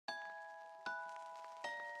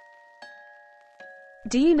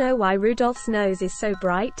Do you know why Rudolph's nose is so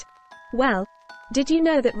bright? Well, did you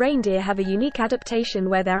know that reindeer have a unique adaptation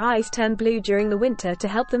where their eyes turn blue during the winter to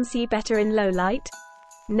help them see better in low light?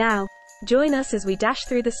 Now, join us as we dash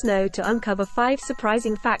through the snow to uncover 5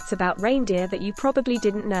 surprising facts about reindeer that you probably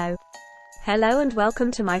didn't know. Hello and welcome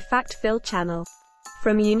to my fact-filled channel.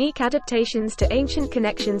 From unique adaptations to ancient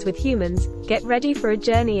connections with humans, get ready for a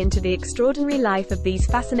journey into the extraordinary life of these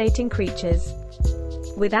fascinating creatures.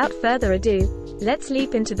 Without further ado, let's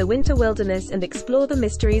leap into the winter wilderness and explore the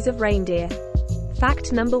mysteries of reindeer.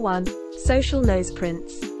 Fact number 1. Social nose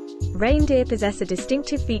prints. Reindeer possess a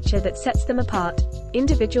distinctive feature that sets them apart: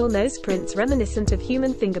 individual nose prints reminiscent of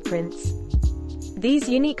human fingerprints. These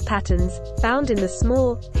unique patterns, found in the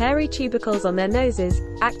small, hairy tubercles on their noses,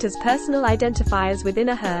 act as personal identifiers within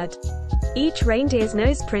a herd. Each reindeer's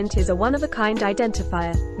nose print is a one-of-a-kind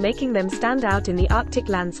identifier, making them stand out in the Arctic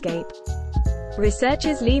landscape.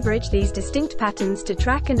 Researchers leverage these distinct patterns to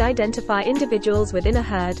track and identify individuals within a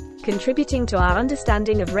herd, contributing to our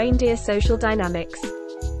understanding of reindeer social dynamics.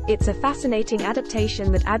 It's a fascinating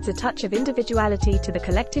adaptation that adds a touch of individuality to the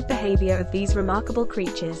collective behavior of these remarkable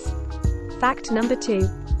creatures. Fact number 2.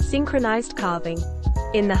 Synchronized calving.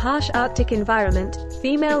 In the harsh Arctic environment,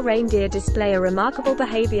 female reindeer display a remarkable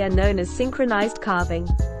behavior known as synchronized calving.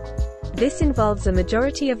 This involves a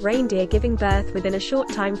majority of reindeer giving birth within a short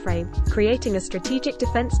time frame, creating a strategic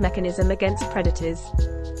defense mechanism against predators.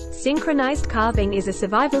 Synchronized calving is a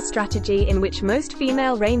survival strategy in which most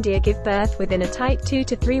female reindeer give birth within a tight 2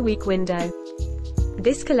 to 3 week window.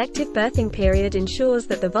 This collective birthing period ensures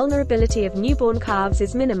that the vulnerability of newborn calves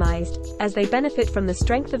is minimized, as they benefit from the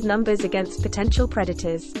strength of numbers against potential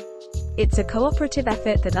predators. It's a cooperative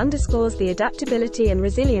effort that underscores the adaptability and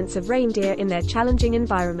resilience of reindeer in their challenging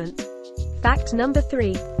environment. Fact number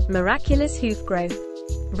 3. Miraculous hoof growth.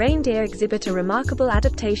 Reindeer exhibit a remarkable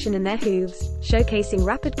adaptation in their hooves, showcasing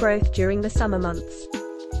rapid growth during the summer months.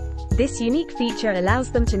 This unique feature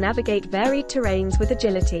allows them to navigate varied terrains with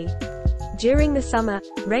agility. During the summer,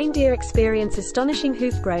 reindeer experience astonishing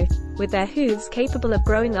hoof growth, with their hooves capable of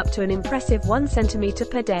growing up to an impressive 1 centimeter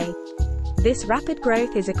per day. This rapid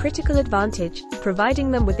growth is a critical advantage, providing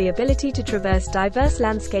them with the ability to traverse diverse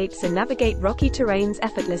landscapes and navigate rocky terrains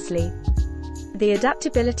effortlessly. The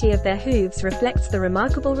adaptability of their hooves reflects the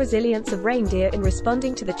remarkable resilience of reindeer in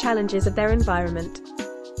responding to the challenges of their environment.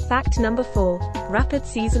 Fact number 4. Rapid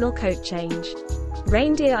seasonal coat change.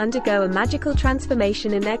 Reindeer undergo a magical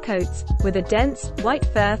transformation in their coats, with a dense, white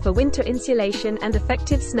fur for winter insulation and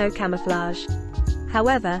effective snow camouflage.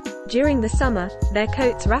 However, during the summer, their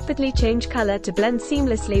coats rapidly change color to blend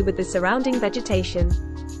seamlessly with the surrounding vegetation.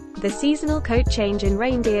 The seasonal coat change in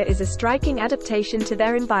reindeer is a striking adaptation to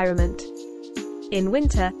their environment. In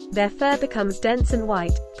winter, their fur becomes dense and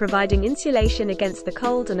white, providing insulation against the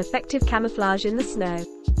cold and effective camouflage in the snow.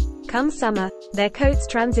 Come summer, their coats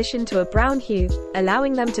transition to a brown hue,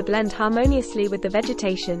 allowing them to blend harmoniously with the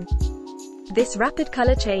vegetation. This rapid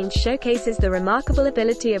color change showcases the remarkable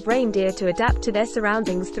ability of reindeer to adapt to their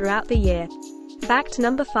surroundings throughout the year. Fact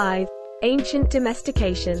number 5. Ancient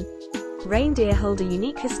domestication. Reindeer hold a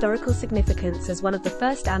unique historical significance as one of the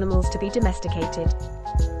first animals to be domesticated.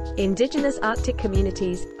 Indigenous Arctic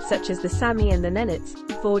communities, such as the Sami and the Nenets,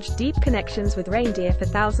 forged deep connections with reindeer for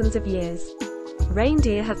thousands of years.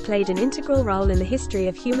 Reindeer have played an integral role in the history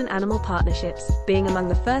of human-animal partnerships, being among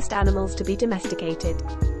the first animals to be domesticated.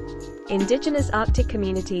 Indigenous Arctic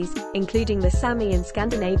communities, including the Sami in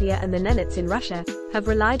Scandinavia and the Nenets in Russia, have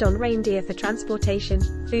relied on reindeer for transportation,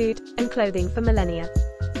 food, and clothing for millennia.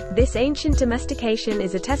 This ancient domestication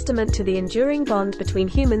is a testament to the enduring bond between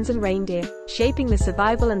humans and reindeer, shaping the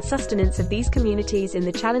survival and sustenance of these communities in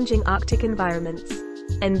the challenging Arctic environments.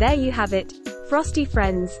 And there you have it, frosty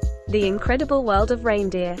friends, the incredible world of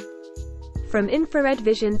reindeer. From infrared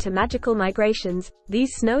vision to magical migrations,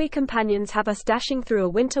 these snowy companions have us dashing through a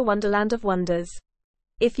winter wonderland of wonders.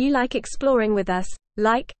 If you like exploring with us,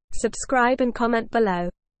 like, subscribe and comment below.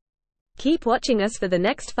 Keep watching us for the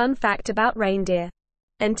next fun fact about reindeer.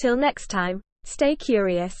 Until next time, stay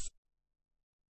curious.